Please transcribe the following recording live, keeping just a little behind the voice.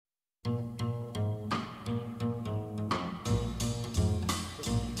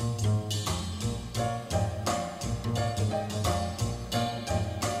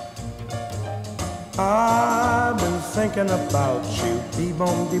I've been thinking about you,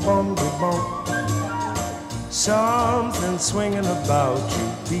 bee-bom, bee-bom, bee-bom. Something swinging about you,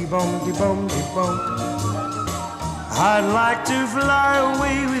 bee-bom, bee-bom, bee-bom. I'd like to fly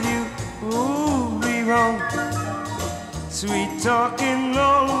away with you, ooh, bee-bom. Sweet talking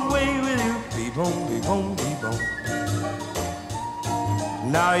all the way with you, bee-bom, bee-bom, bee-bom.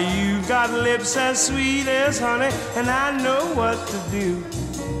 Now you've got lips as sweet as honey, and I know what to do.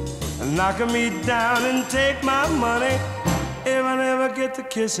 Knocking me down and take my money if I never get to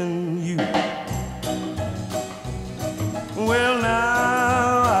kissing you. Well,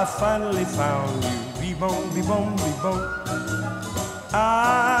 now I finally found you, bee-bom, bee-bom, bee-bom.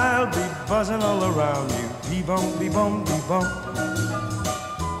 I'll be buzzing all around you, bee-bom, bee-bom, bee-bom.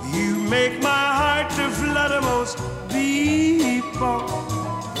 You make my heart to flutter most, bee-bom.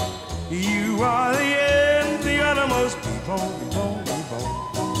 You are the end, the uttermost, bee-bom, bee-bom, bee-bom.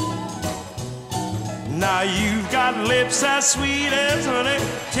 Now you've got lips as sweet as honey,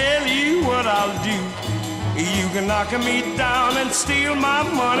 tell you what I'll do. You can knock me down and steal my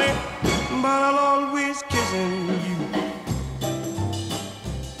money, but I'll always kissing you.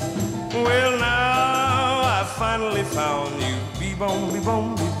 Well, now I finally found you, bee-bom,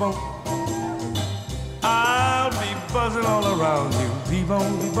 bee-bom, bee-bom. I'll be buzzing all around you,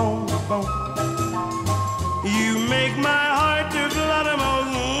 bee-bom, bee-bom, bee-bom. You make my heart to flutter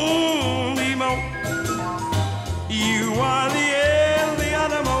most, bee-bom. You are the end, the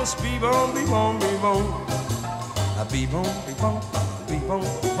uttermost, bee-bom, bee-bom, bee-bom. A bee-bom, bee-bom, bee-bom,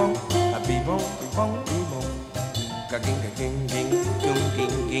 bee-bom, a bee-bom, bee-bom, bee-bom. Ka-ging, ka-ging, ging, ging,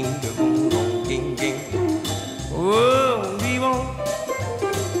 ging, ging, ging, ging, ging. Oh, bee-bom,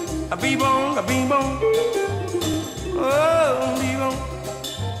 a bee-bom, a bee-bom. Oh,